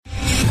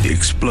The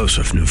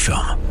explosive new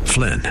film,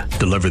 Flynn,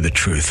 deliver the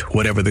truth,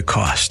 whatever the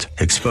cost,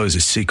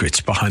 exposes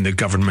secrets behind the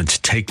government's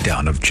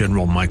takedown of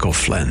General Michael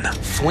Flynn.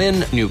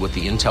 Flynn knew what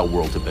the intel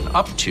world had been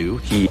up to.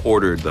 He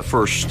ordered the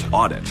first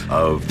audit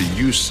of the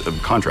use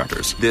of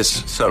contractors.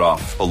 This set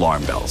off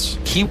alarm bells.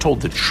 He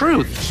told the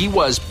truth. He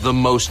was the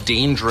most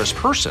dangerous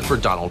person for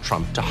Donald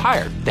Trump to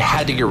hire. They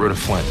had to get rid of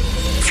Flynn.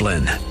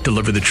 Flynn,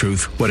 deliver the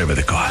truth, whatever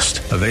the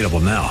cost. Available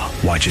now.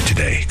 Watch it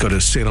today. Go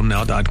to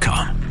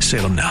salemnow.com.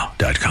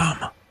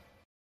 salemnow.com.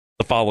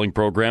 The following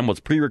program was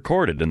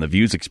pre-recorded, and the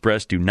views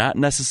expressed do not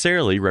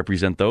necessarily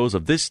represent those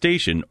of this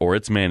station or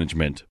its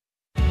management.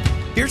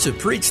 Here to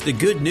preach the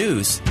good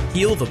news,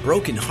 heal the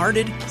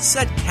brokenhearted,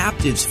 set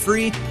captives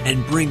free,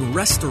 and bring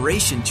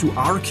restoration to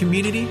our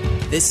community,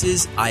 this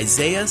is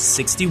Isaiah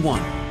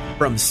 61.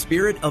 From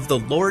Spirit of the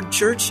Lord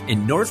Church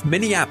in North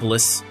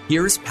Minneapolis,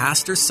 here's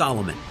Pastor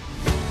Solomon.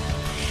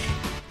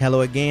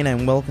 Hello again,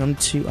 and welcome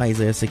to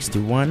Isaiah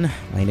 61.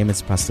 My name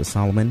is Pastor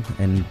Solomon,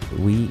 and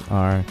we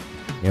are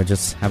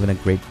just having a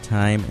great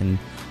time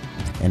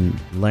and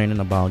learning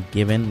about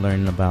giving,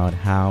 learning about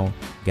how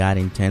God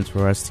intends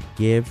for us to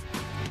give.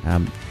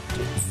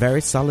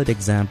 Very solid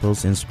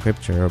examples in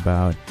Scripture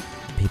about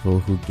people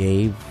who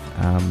gave.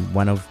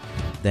 One of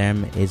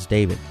them is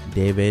David.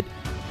 David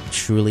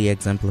truly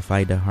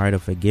exemplified the heart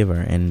of a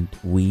giver, and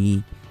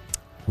we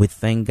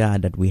thank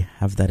God that we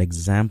have that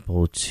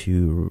example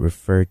to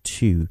refer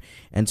to.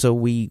 And so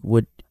we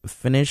would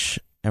finish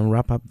and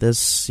wrap up this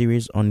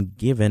series on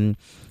giving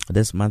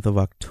this month of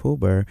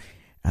October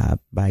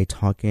by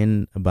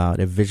talking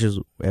about a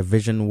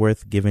vision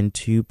worth giving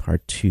to,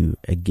 part 2,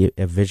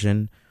 a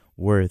vision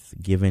worth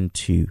giving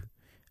to,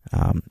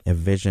 a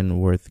vision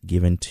worth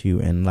giving to.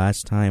 And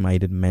last time I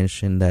did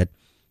mention that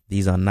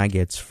these are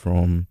nuggets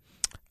from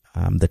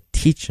the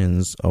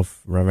teachings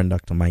of Reverend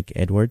Dr. Mike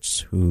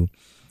Edwards, who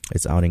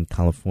is out in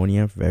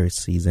California, very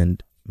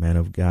seasoned man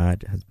of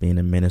God, has been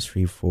in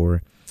ministry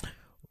for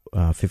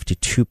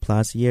 52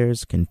 plus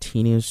years,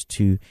 continues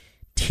to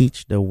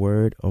teach the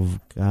word of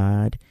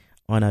God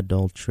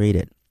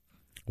unadulterated,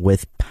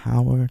 with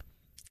power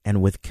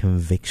and with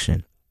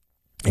conviction.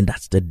 And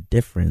that's the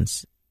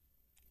difference.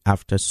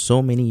 After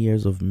so many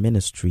years of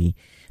ministry,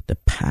 the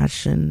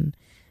passion,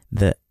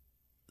 the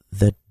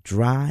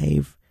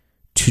drive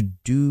to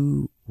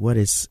do what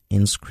is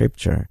in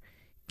Scripture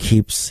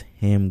keeps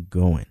him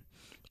going.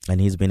 And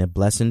he's been a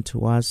blessing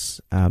to us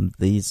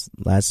these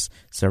last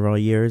several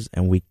years,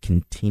 and we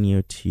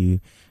continue to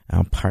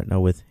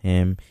partner with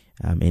him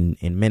in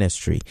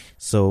ministry.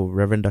 So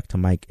Reverend Dr.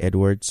 Mike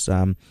Edwards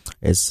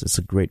is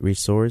a great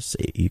resource.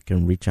 You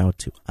can reach out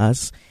to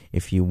us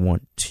if you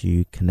want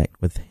to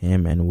connect with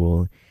him, and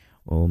we'll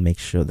make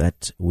sure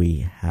that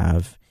we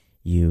have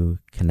you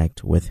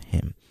connect with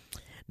him.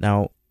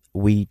 Now,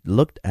 we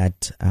looked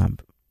at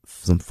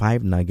some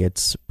 5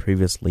 nuggets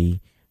previously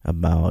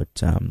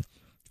about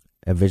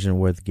a vision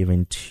worth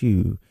giving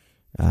to,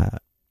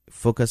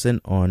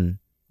 focusing on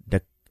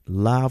the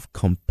love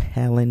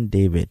compelling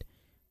David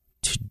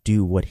to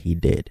do what he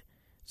did.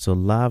 So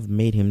love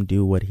made him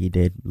do what he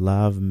did.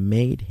 Love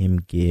made him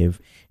give,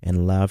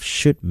 and love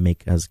should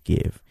make us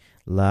give.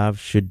 Love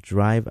should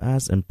drive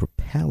us and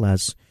propel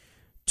us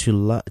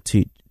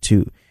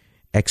to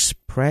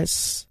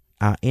express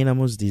our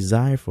innermost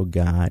desire for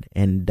God,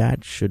 and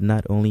that should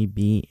not only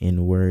be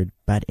in word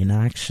but in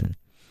action.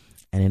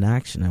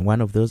 And one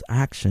of those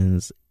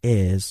actions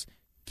is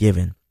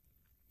giving.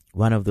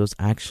 One of those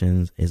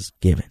actions is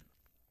giving.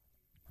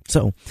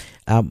 So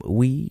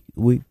we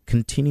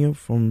continue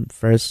from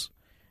First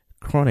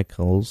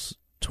Chronicles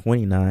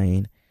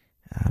 29,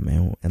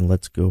 and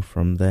let's go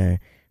from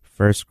there.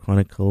 First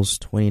Chronicles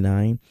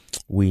 29.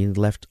 We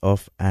left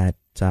off at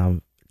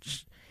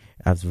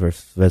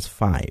verse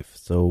 5.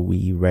 So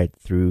we read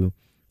through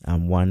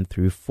 1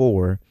 through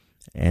 4,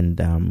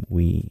 and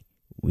we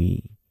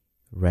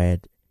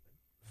read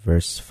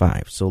verse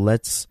 5. So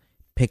let's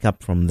pick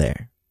up from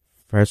there.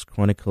 First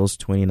Chronicles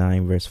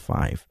 29, verse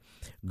 5.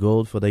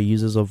 Gold for the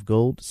users of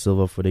gold,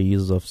 silver for the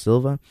users of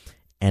silver,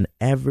 and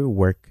every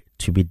work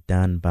to be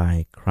done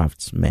by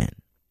craftsmen.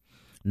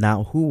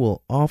 Now who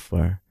will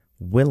offer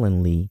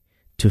willingly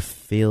to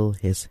fill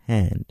his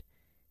hand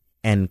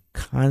and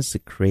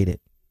consecrate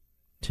it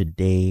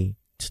today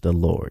to the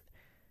Lord,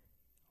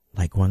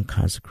 like one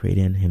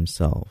consecrating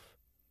himself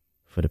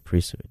for the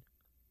priesthood?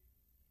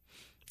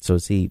 So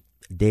see,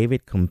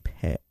 David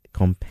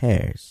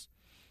compares,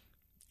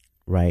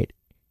 right?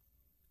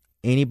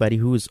 Anybody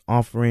who is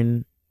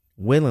offering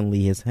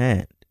willingly his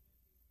hand,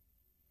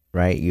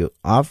 right? You're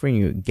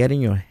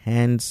getting your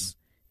hands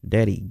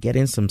dirty,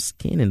 getting some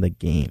skin in the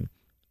game,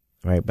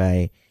 right?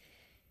 By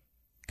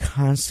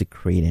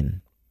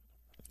consecrating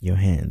your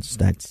hands.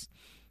 That's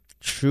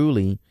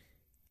truly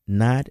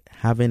not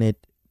having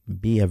it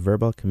be a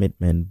verbal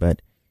commitment,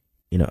 but,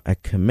 a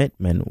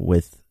commitment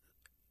with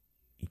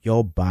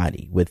your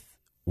body, with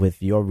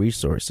your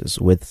resources,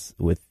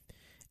 with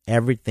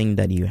everything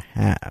that you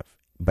have.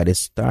 But it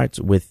starts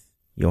with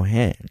your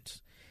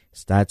hands.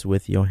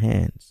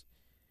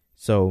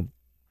 So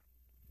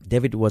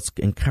David was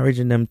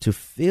encouraging them to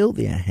fill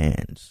their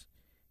hands,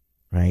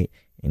 right?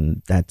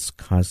 And that's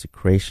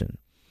consecration,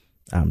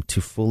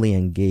 to fully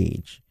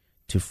engage.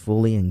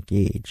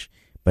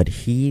 But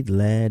he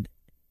led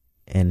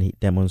and he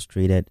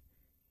demonstrated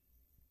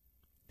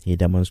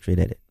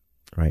it,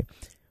 right?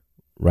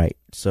 Right.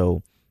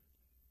 So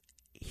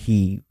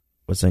he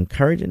was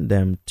encouraging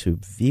them to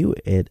view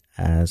it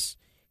as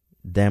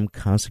them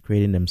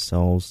consecrating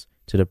themselves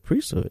to the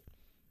priesthood.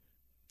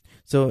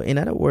 So in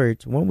other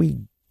words, when we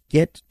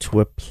get to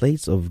a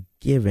place of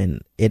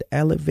giving, it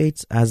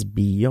elevates us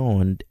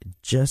beyond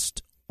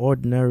just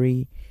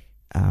ordinary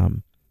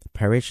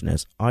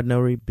parishioners,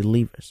 ordinary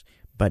believers,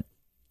 but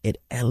it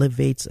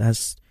elevates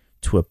us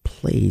to a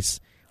place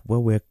where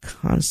we're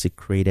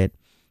consecrated,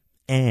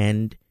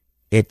 and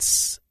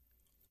it's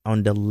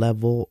on the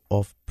level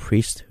of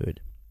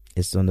priesthood.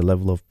 It's on the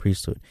level of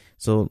priesthood.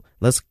 So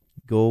let's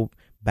go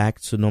back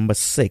to number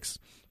 6.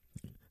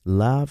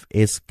 Love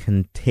is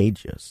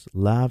contagious.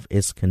 Love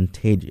is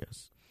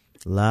contagious.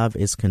 Love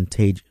is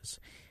contagious.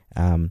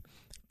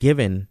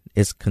 Giving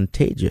is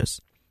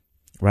contagious,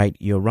 right?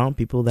 You're around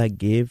people that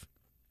give,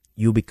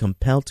 you'll be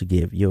compelled to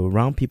give. You're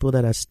around people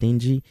that are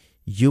stingy,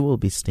 you will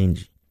be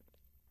stingy.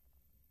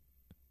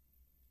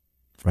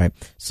 Right?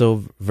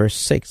 So verse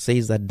 6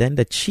 says that then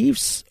the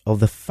chiefs of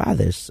the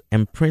fathers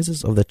and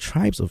princes of the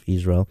tribes of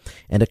Israel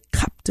and the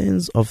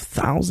captains of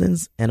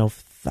thousands and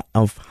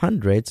of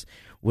hundreds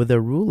with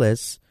the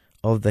rulers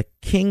of the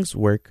king's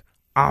work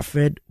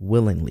offered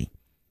willingly.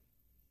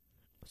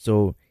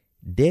 So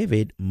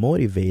David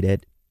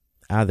motivated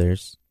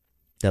others.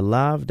 The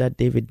love that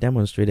David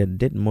demonstrated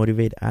did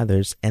motivate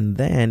others, and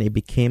then it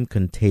became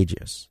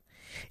contagious.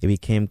 It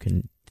became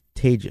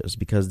contagious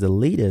because the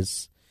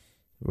leaders,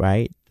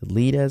 right? The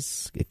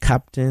leaders, the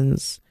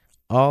captains,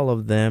 all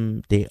of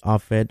them, they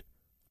offered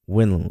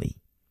willingly.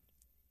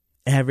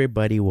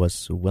 Everybody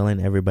was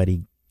willing.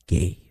 Everybody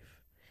gave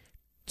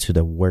to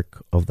the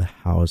work of the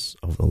house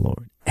of the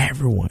Lord.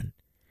 Everyone.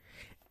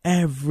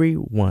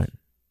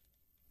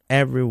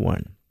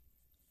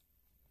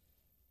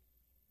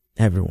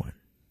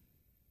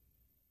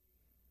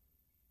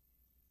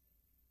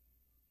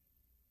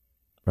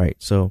 Right,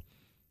 so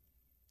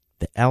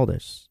the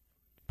elders,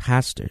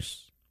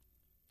 pastors,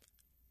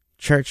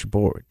 church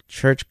board,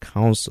 church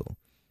council,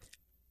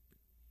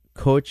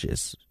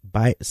 coaches,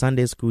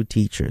 Sunday school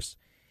teachers,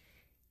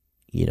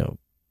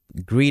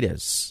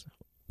 greeters,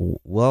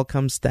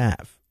 welcome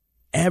staff,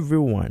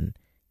 everyone,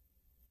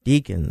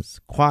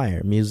 deacons,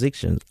 choir,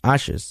 musicians,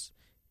 ushers,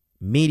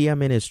 media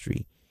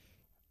ministry,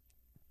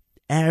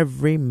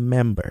 every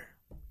member,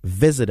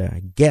 visitor,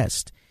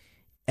 guest,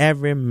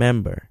 every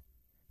member,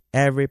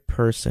 every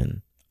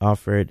person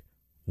offered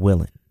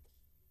willingly.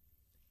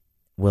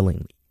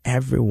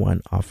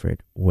 Everyone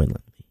offered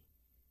willingly.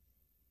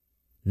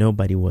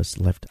 Nobody was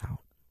left out.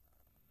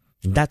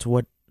 That's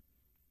what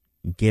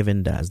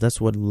giving does. That's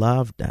what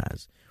love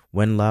does.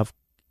 When love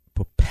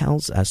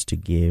propels us to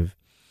give,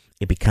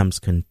 it becomes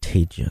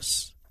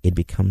contagious.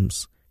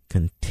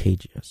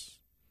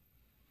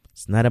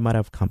 It's not a matter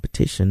of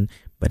competition,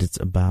 but it's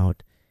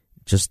about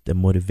just the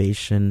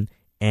motivation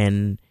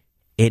and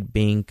it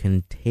being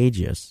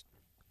contagious.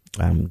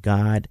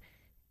 God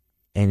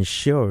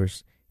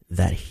ensures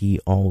that he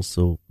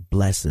also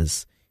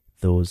blesses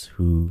those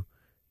who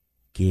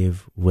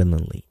give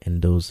willingly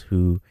and those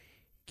who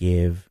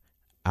give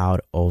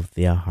out of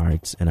their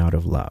hearts and out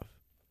of love.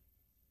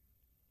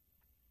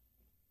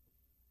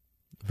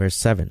 Verse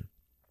 7.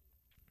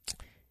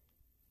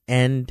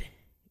 And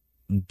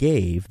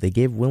they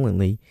gave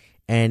willingly,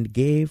 and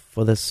gave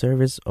for the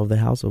service of the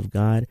house of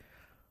God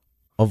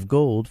of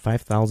gold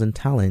 5,000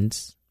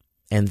 talents,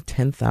 and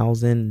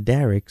 10,000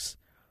 derricks,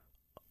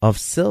 of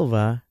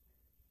silver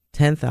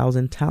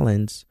 10,000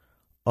 talents,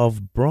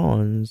 of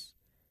bronze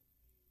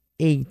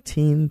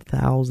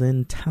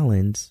 18,000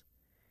 talents,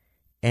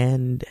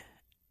 and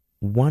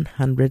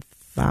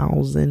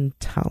 100,000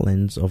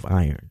 talents of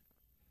iron.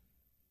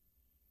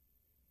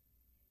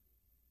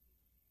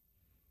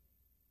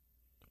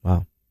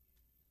 Wow.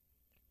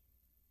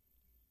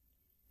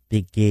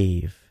 They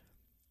gave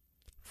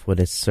for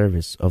the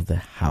service of the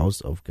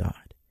house of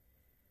God.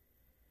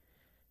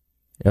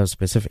 It was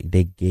specific.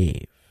 They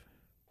gave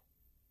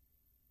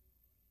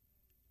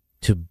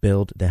to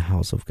build the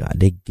house of God.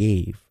 They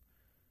gave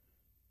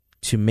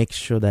to make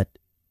sure that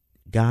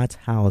God's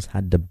house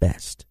had the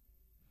best.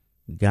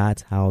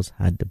 God's house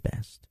had the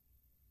best.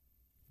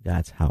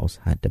 God's house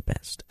had the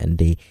best. And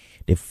they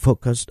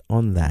focused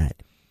on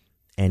that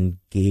and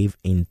gave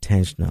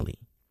intentionally.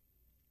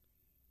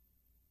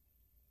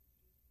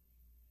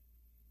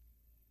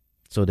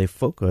 So they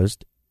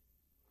focused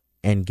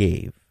and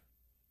gave.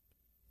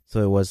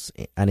 So it was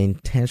an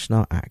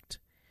intentional act.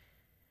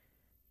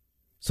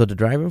 So the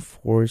driving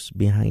force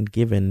behind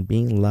giving,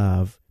 being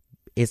love,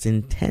 is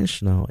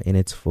intentional in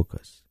its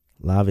focus.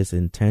 Love is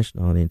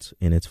intentional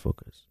in its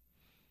focus.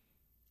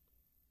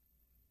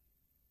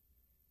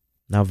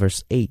 Now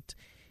verse 8.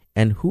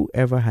 And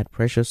whoever had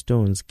precious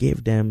stones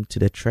gave them to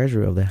the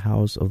treasury of the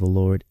house of the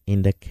Lord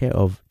in the care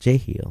of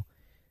Jehiel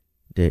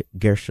the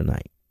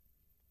Gershonite.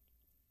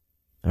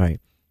 All right.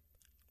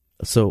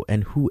 So,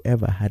 and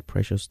whoever had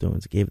precious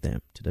stones gave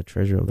them to the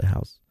treasure of the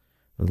house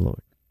of the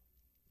Lord.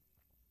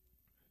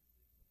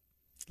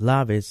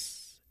 Love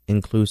is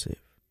inclusive.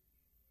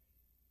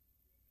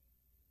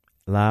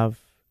 Love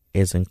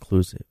is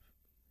inclusive.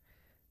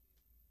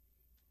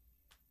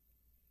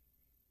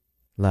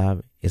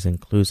 Love is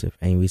inclusive.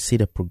 And we see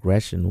the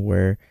progression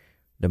where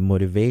the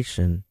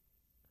motivation,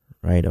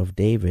 right, of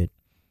David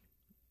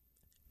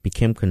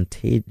became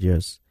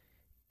contagious,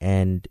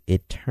 and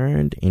it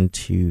turned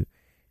into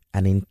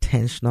an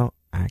intentional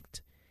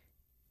act,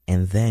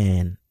 and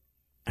then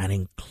an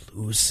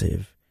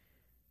inclusive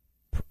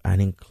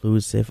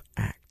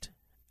act.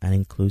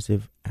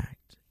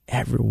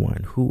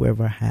 Everyone,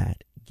 whoever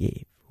had,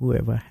 gave.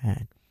 Whoever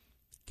had,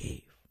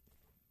 gave.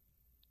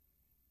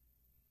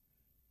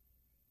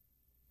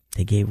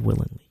 They gave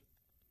willingly.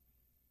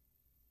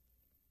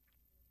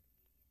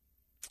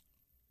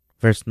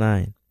 Verse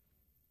 9.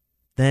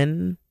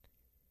 Then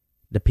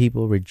the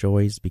people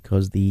rejoiced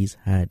because these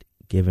had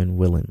given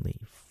willingly,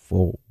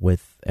 for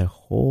with a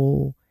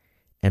whole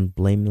and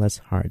blameless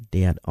heart they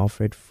had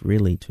offered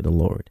freely to the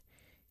Lord.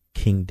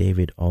 King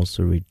David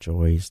also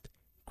rejoiced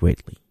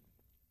greatly.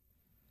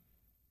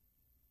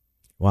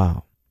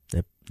 Wow.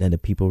 Then the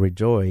people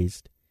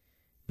rejoiced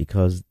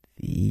because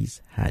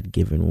these had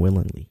given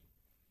willingly,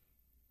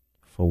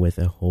 for with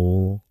a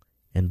whole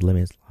and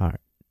blameless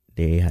heart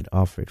they had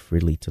offered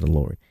freely to the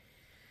Lord.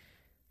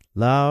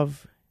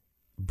 Love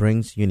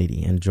brings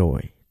unity and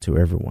joy to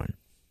everyone.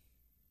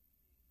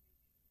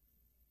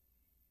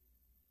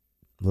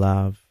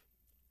 Love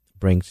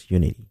brings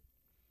unity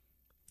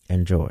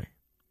and joy.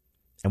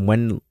 And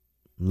when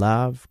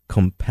love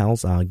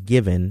compels our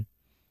giving,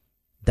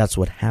 that's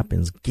what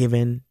happens.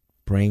 Giving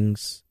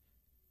brings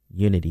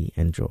unity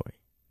and joy.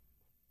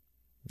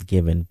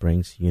 Giving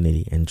brings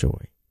unity and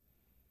joy.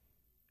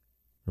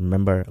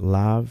 Remember,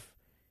 love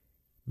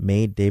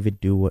made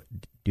David do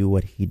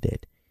what he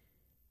did.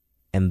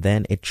 And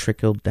then it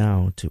trickled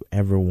down to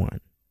everyone.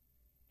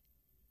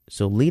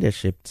 So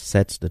leadership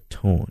sets the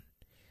tone.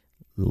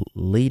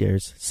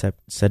 Leaders set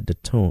the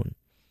tone.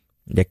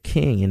 The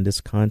king in this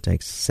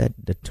context set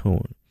the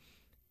tone.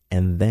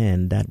 And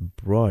then that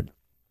brought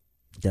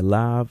the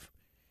love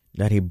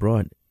that he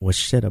brought was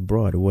shed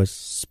abroad, was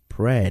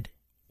spread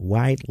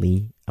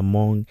widely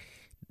among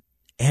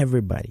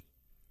everybody.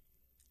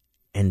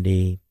 And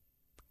they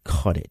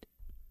caught it.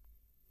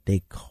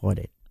 They caught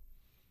it.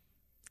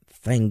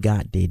 Thank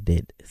God they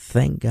did.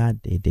 Thank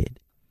God they did.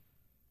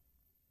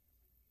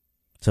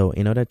 So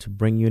in order to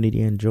bring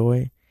unity and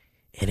joy,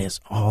 it is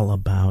all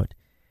about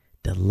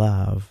the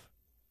love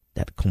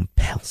that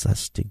compels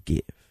us to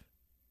give.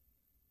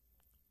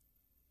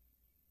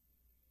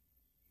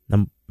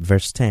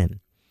 Verse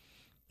 10.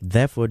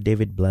 Therefore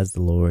David blessed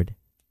the Lord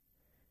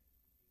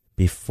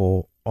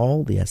before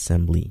all the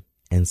assembly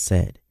and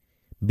said,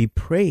 Be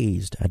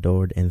praised,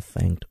 adored, and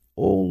thanked,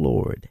 O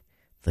Lord,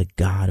 the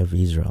God of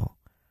Israel,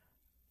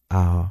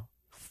 our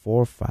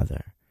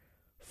forefather,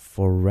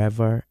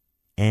 forever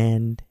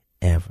and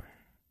ever.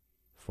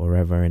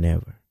 Forever and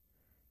ever.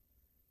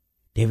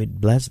 David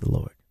blessed the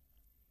Lord.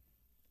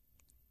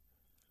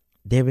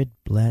 David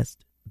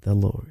blessed the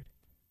Lord.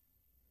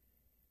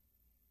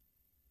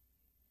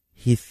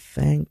 He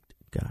thanked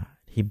God.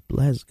 He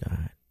blessed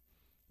God.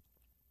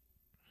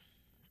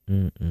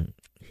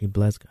 He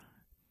blessed God.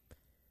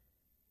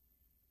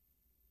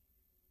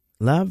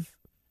 Love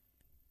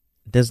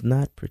does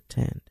not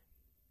pretend.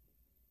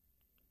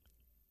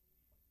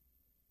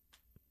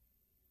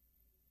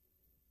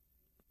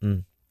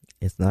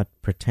 It's not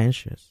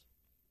pretentious.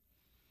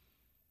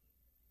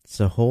 It's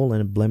a whole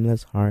and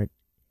blameless heart.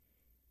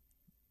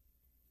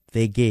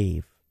 They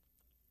gave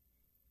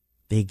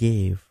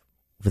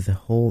with a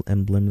whole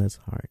and blameless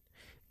heart.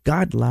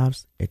 God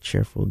loves a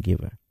cheerful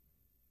giver,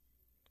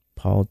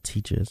 Paul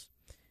teaches.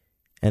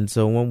 And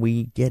so when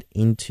we get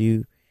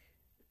into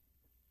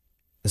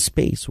a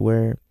space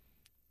where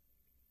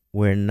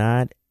we're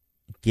not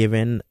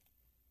given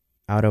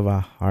out of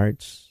our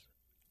hearts,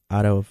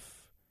 out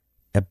of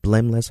a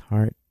blameless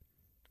heart,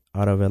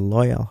 out of a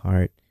loyal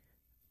heart,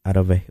 out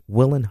of a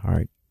willing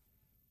heart,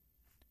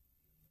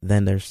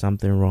 then there's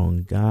something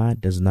wrong.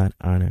 God does not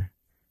honor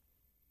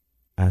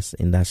us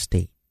in that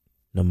state,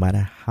 no matter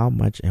how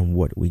much and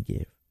what we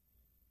give.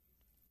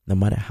 No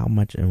matter how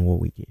much and what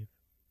we give.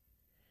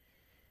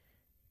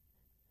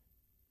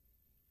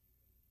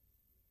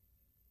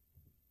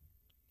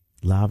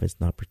 Love is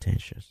not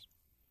pretentious.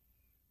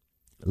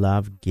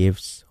 Love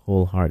gives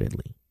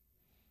wholeheartedly.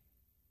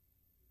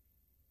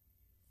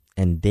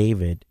 And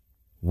David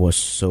was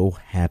so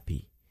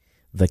happy.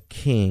 The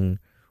king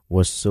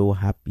was so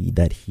happy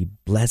that he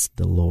blessed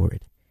the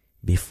Lord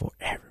before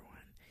everyone.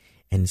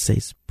 And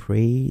says,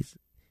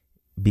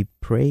 be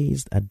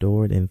praised,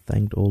 adored, and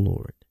thanked, O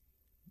Lord,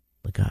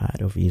 the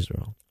God of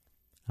Israel,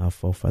 our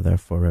forefather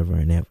forever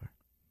and ever.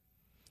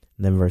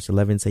 And then verse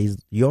 11 says,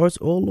 Yours,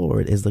 O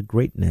Lord, is the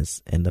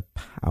greatness and the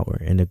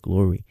power and the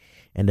glory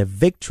and the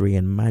victory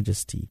and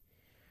majesty,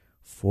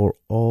 for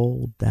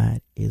all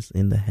that is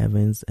in the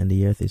heavens and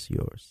the earth is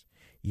yours.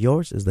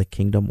 Yours is the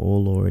kingdom, O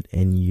Lord,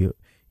 and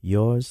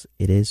yours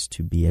it is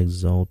to be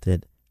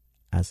exalted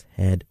as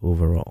head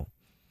over all.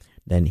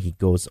 Then he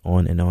goes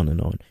on and on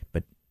and on.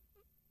 But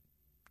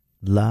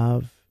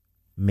love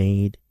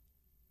made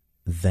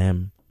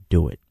them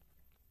do it.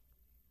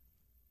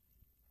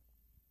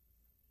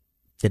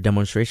 The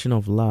demonstration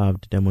of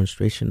love, the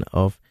demonstration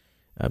of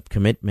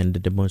commitment, the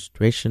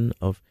demonstration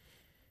of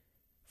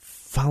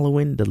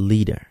following the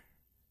leader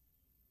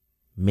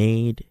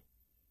made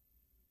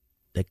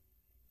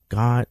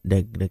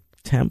the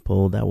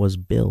temple that was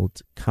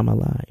built come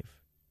alive.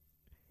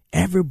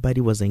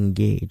 Everybody was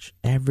engaged.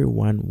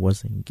 Everyone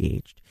was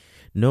engaged.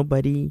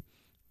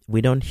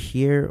 We don't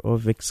hear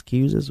of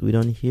excuses. We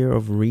don't hear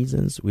of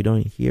reasons. We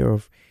don't hear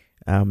of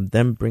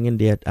them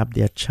bringing up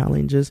their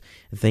challenges.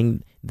 I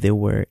think they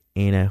were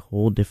in a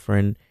whole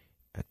different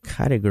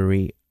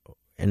category,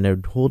 in a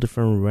whole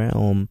different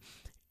realm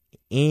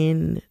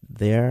in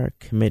their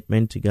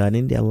commitment to God,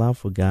 in their love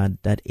for God,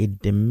 that it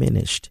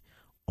diminished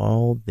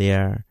all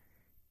their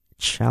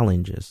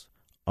challenges,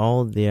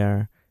 all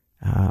their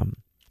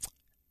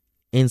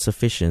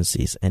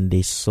insufficiencies, and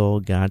they saw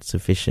God's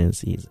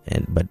sufficiencies.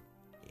 But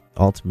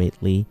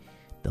ultimately,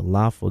 the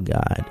love for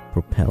God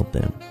propelled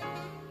them.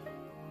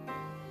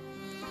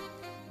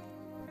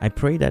 I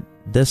pray that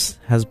this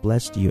has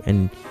blessed you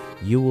and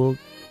you will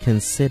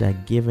consider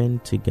giving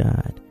to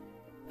God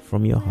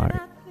from your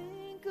heart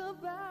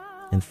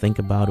and think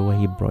about where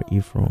He brought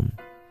you from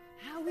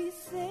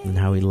and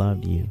how He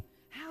loved you.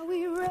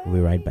 We'll be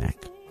right back.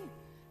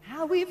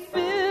 How He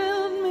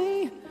filled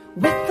me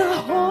with the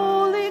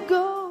Holy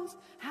Ghost,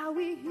 how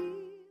He healed.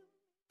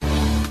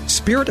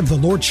 Spirit of the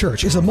Lord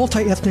Church is a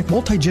multi-ethnic,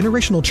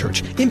 multi-generational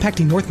church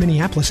impacting North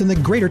Minneapolis and the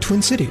greater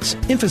Twin Cities,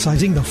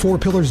 emphasizing the 4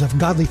 pillars of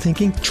godly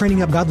thinking,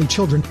 training up godly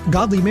children,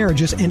 godly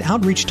marriages, and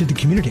outreach to the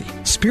community.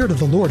 Spirit of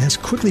the Lord has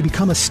quickly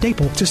become a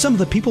staple to some of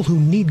the people who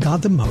need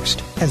God the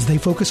most. As they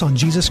focus on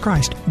Jesus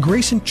Christ,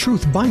 grace and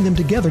truth bind them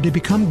together to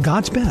become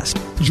God's best.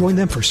 Join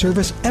them for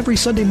service every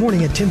Sunday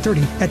morning at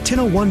 10:30 at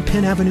 1001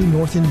 Penn Avenue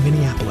North in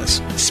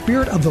Minneapolis.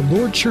 Spirit of the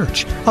Lord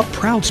Church, a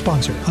proud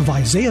sponsor of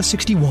Isaiah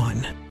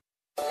 61.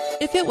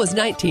 If it was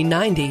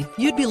 1990,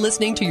 you'd be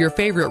listening to your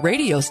favorite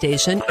radio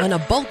station on a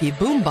bulky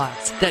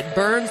boombox that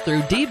burns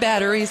through D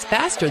batteries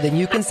faster than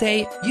you can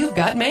say, "You've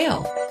got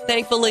mail."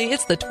 Thankfully,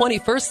 it's the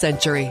 21st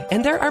century,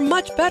 and there are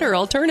much better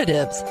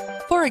alternatives.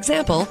 For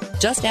example,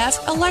 just ask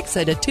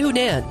Alexa to tune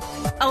in.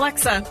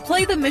 Alexa,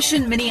 play the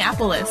Mission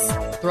Minneapolis.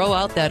 Throw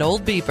out that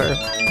old beeper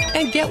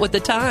and get with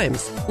the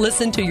times.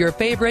 Listen to your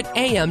favorite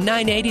AM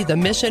 980 The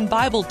Mission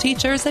Bible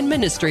Teachers and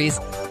Ministries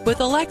with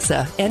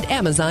Alexa and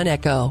Amazon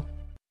Echo.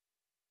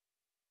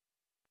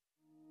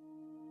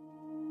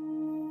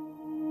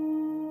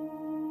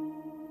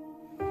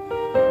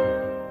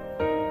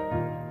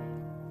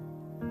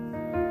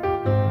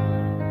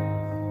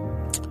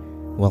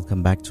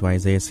 Welcome back to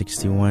Isaiah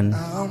 61.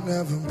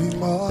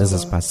 This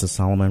is Pastor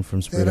Solomon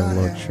from Spirit of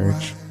the Lord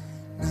Church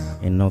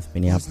in North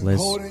Minneapolis.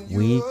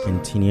 We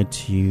continue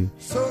to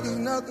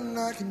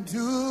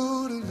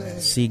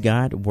see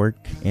God work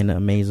in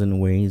amazing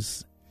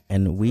ways,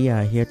 and we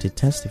are here to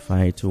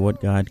testify to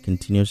what God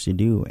continues to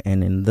do.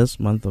 And in this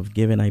month of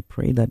giving, I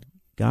pray that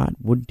God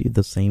would do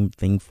the same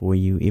thing for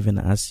you, even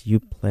as you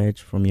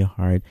pledge from your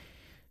heart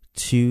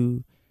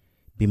to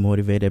be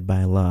motivated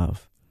by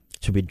love,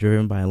 to be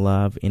driven by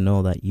love in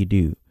all that you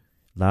do.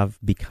 Love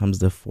becomes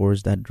the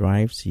force that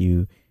drives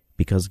you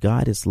because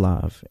God is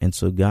love. And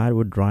so God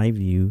will drive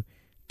you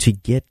to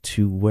get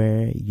to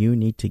where you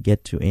need to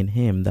get to in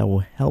Him. That will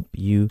help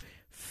you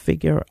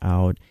figure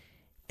out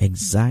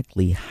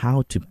exactly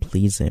how to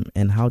please Him.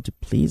 And how to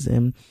please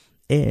Him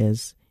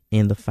is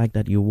in the fact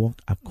that you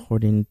walk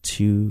according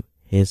to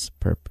His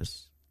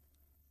purpose.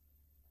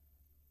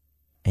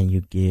 And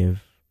you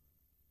give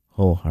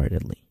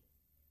wholeheartedly.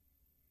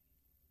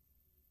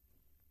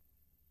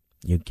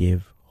 You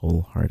give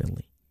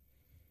wholeheartedly.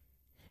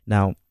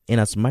 Now, in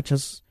as much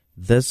as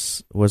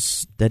this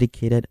was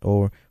dedicated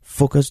or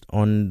focused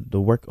on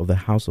the work of the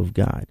house of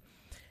God,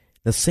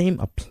 the same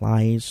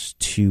applies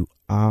to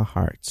our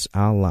hearts,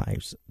 our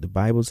lives. The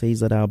Bible says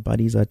that our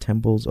bodies are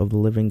temples of the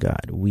living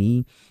God.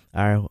 We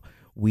are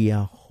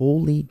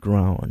holy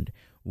ground.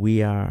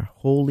 We are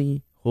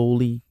holy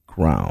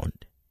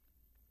ground.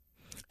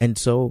 And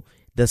so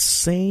the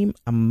same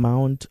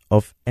amount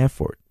of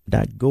effort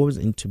that goes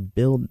into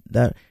building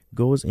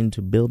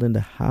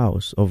the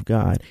house of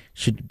God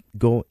should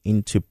go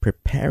into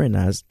preparing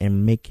us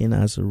and making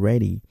us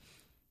ready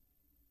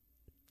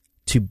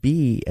to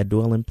be a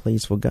dwelling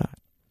place for God.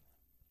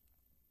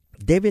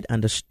 David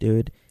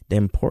understood the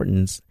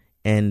importance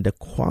and the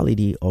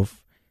quality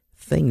of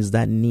things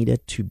that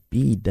needed to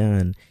be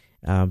done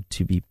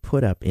to be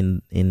put up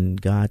in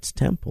God's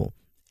temple.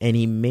 And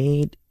he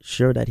made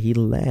sure that he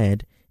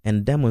led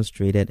and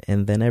demonstrated,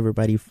 and then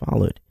everybody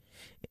followed.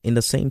 In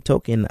the same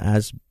token,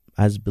 as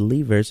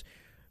believers,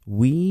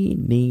 we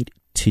need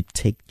to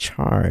take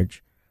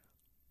charge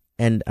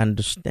and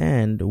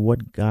understand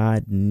what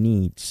God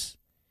needs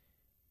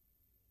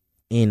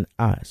in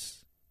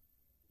us.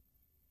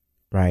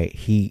 Right?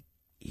 He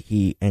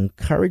he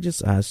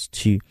encourages us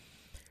to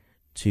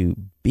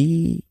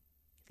be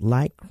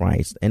like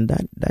Christ, and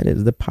that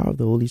is the power of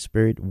the Holy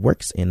Spirit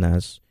works in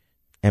us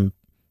and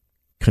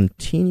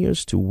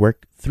continues to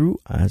work through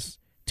us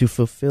to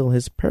fulfill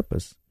his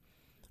purpose.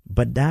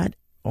 But that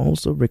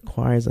also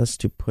requires us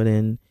to put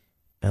in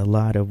a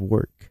lot of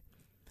work.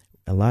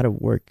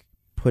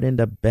 Put in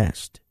the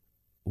best.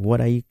 What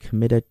are you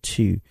committed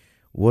to?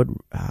 What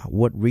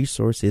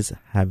resources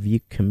have you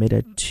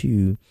committed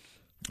to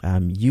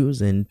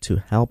using to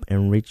help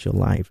enrich your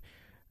life?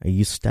 Are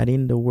you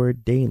studying the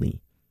Word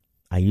daily?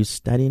 Are you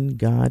studying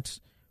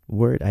God's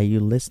Word? Are you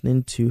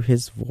listening to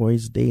his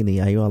voice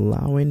daily? Are you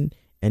allowing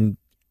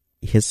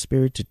his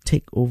Spirit to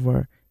take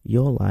over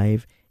your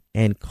life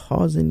and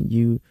causing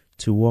you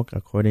to walk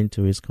according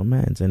to his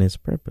commands and his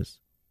purpose?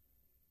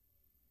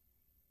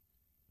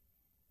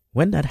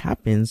 When that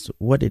happens,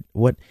 what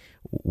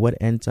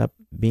ends up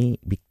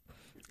being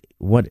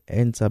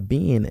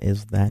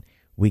is that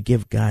we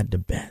give God the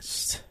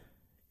best.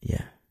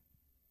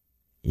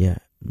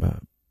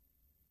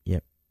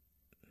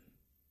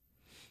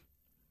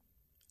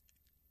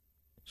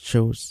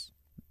 Shows,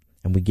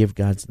 and we give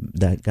God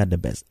the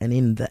best, and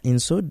in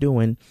so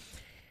doing,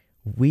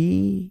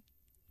 we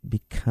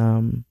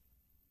become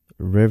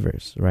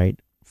rivers, right?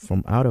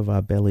 From out of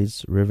our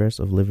bellies, rivers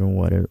of living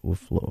water will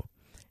flow.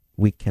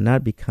 We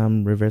cannot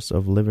become rivers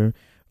of living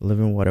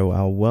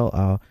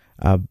water.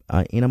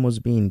 Our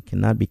innermost being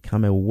cannot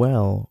become a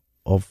well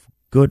of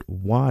good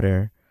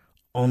water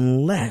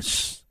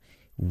unless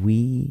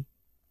we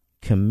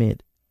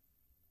commit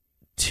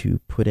to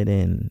put it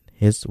in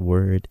his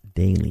word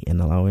daily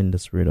and allowing the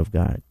Spirit of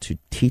God to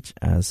teach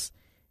us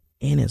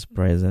in his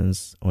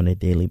presence on a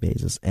daily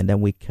basis. And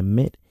then we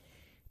commit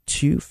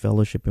to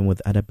fellowshipping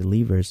with other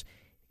believers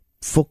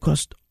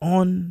focused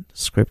on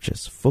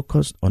scriptures,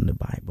 focused on the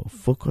Bible,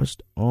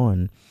 focused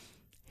on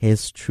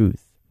his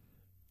truth.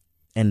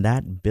 And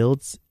that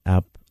builds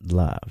up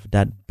love.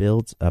 That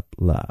builds up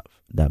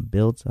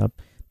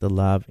the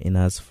love in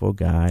us for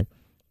God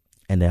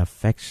and the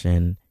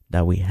affection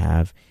that we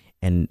have.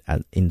 And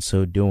in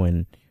so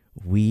doing,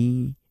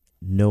 we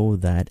know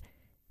that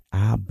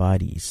our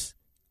bodies,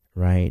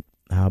 right?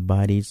 Our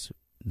bodies,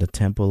 the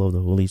temple of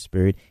the Holy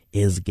Spirit,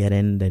 is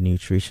getting the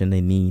nutrition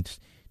it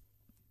needs.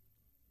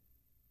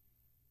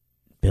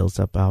 Builds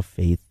up our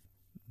faith,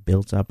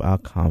 builds up our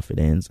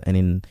confidence.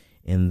 And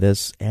in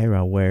this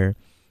era where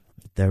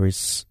there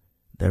is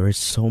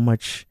so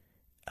much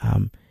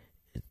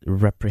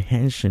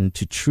reprehension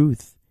to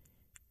truth,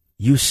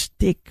 you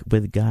stick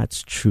with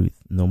God's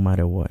truth no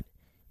matter what.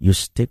 You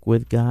stick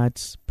with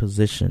God's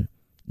position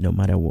no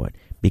matter what,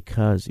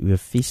 because you're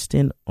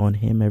feasting on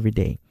him every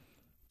day.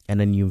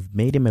 And then you've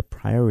made him a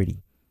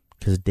priority,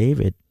 because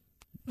David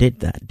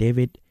did that.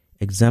 David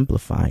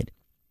exemplified,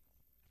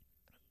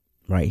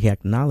 right? He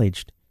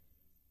acknowledged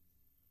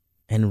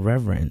and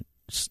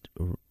reverenced,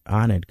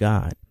 honored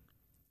God.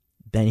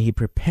 Then he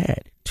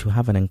prepared to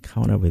have an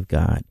encounter with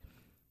God.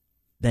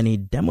 Then he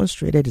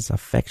demonstrated his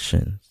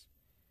affections.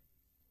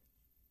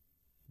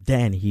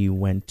 Then he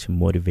went to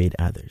motivate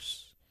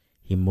others.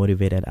 He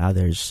motivated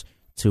others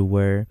to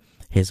where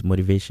his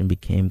motivation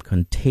became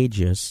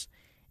contagious.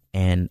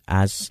 And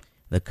as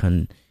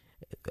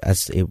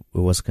it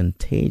was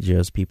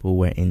contagious, people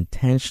were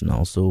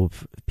intentional. So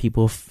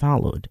people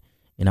followed.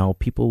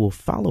 People will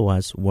follow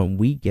us when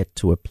we get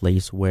to a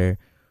place where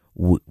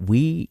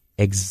we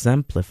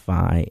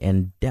exemplify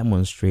and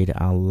demonstrate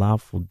our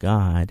love for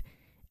God,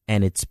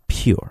 and it's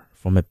pure,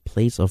 from a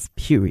place of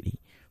purity,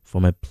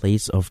 from a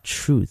place of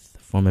truth,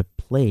 from a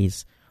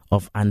place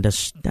of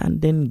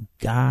understanding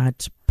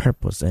God's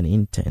purpose and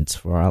intents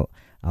for our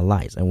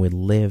lives, and we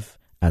live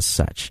as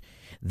such.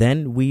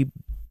 Then we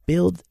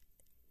build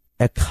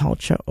a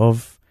culture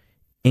of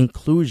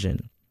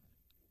inclusion,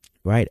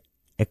 right?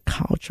 A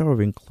culture of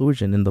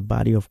inclusion in the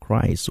body of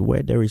Christ,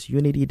 where there is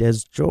unity,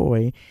 there's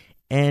joy,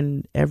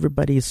 and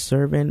everybody is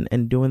serving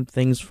and doing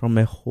things from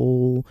a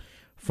whole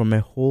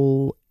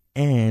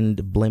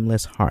and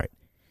blameless heart.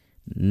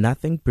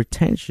 Nothing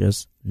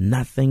pretentious,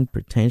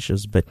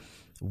 but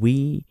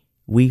we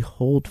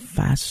hold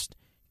fast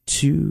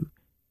to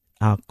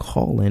our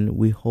calling.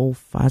 We hold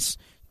fast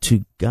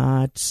to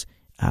God's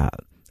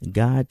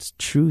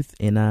truth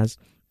in us,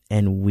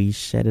 and we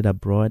shed it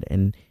abroad.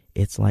 And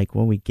it's like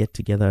when we get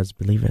together as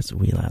believers,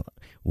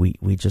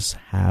 we just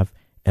have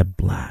a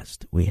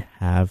blast. We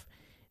have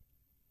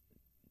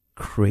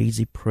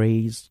crazy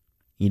praise,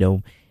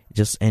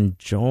 just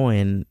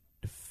enjoying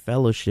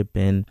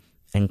fellowshipping,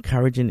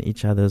 encouraging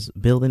each other's,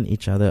 building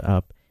each other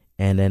up,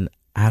 and then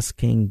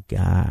asking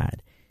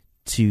God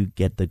to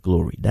get the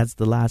glory. That's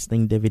the last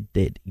thing David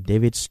did.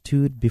 David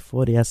stood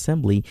before the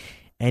assembly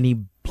and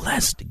he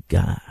blessed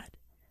God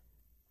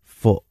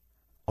for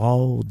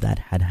all that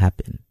had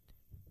happened.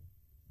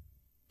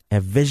 A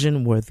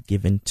vision worth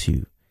giving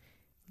to.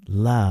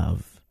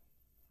 Love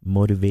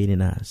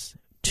motivating us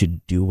to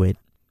do it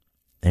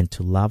and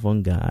to love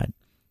on God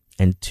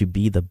and to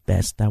be the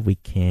best that we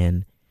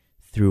can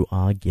through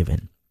our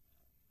giving.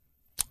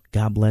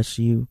 God bless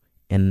you,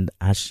 And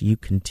as you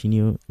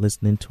continue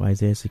listening to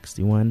Isaiah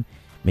 61,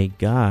 may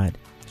God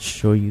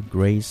show you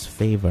grace,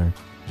 favor,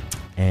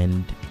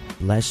 and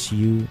bless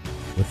you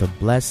with a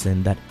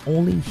blessing that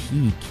only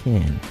He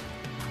can.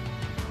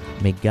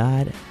 May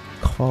God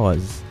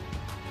cause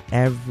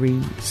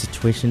every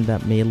situation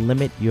that may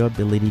limit your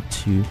ability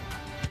to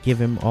give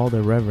Him all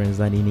the reverence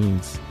that He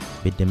needs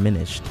be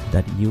diminished,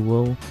 that you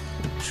will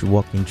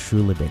walk in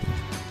true liberty.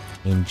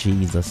 In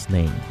Jesus'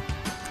 name,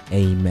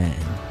 amen.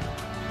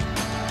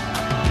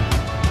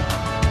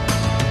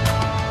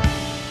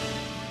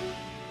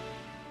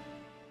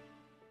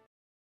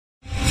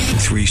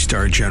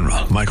 3-star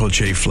General Michael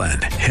J.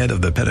 Flynn, head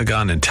of the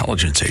Pentagon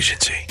Intelligence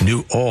Agency,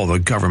 knew all the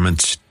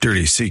government's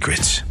dirty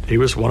secrets. He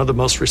was one of the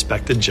most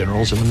respected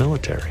generals in the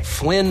military.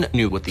 Flynn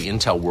knew what the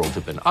intel world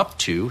had been up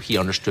to. He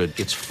understood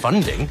its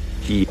funding.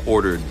 He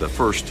ordered the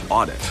first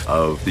audit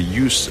of the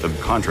use of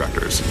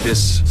contractors.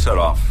 This set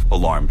off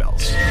alarm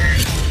bells.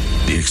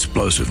 The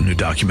explosive new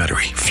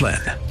documentary,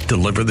 Flynn,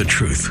 Deliver the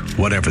Truth,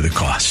 Whatever the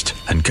Cost,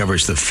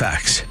 uncovers the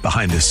facts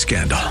behind this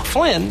scandal.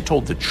 Flynn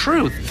told the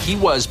truth. He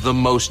was the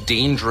most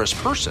dangerous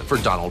person for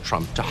Donald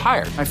Trump to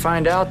hire. I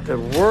find out the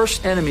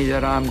worst enemy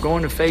that I'm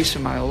going to face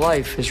in my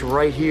life is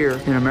right here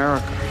in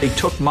America. They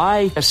took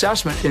my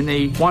assessment and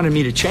they wanted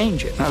me to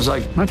change it. And I was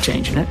like, I'm not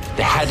changing it.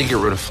 They had to get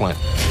rid of Flynn.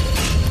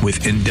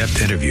 With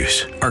in-depth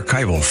interviews,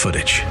 archival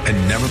footage,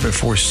 and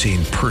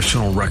never-before-seen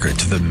personal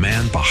records of the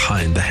man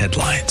behind the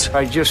headlines.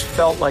 I just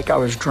felt like I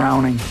was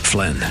drowning.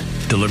 Flynn,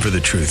 Deliver the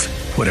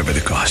Truth, Whatever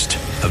the Cost.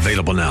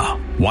 Available now.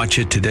 Watch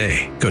it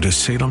today. Go to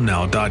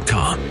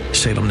salemnow.com.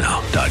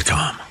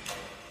 salemnow.com.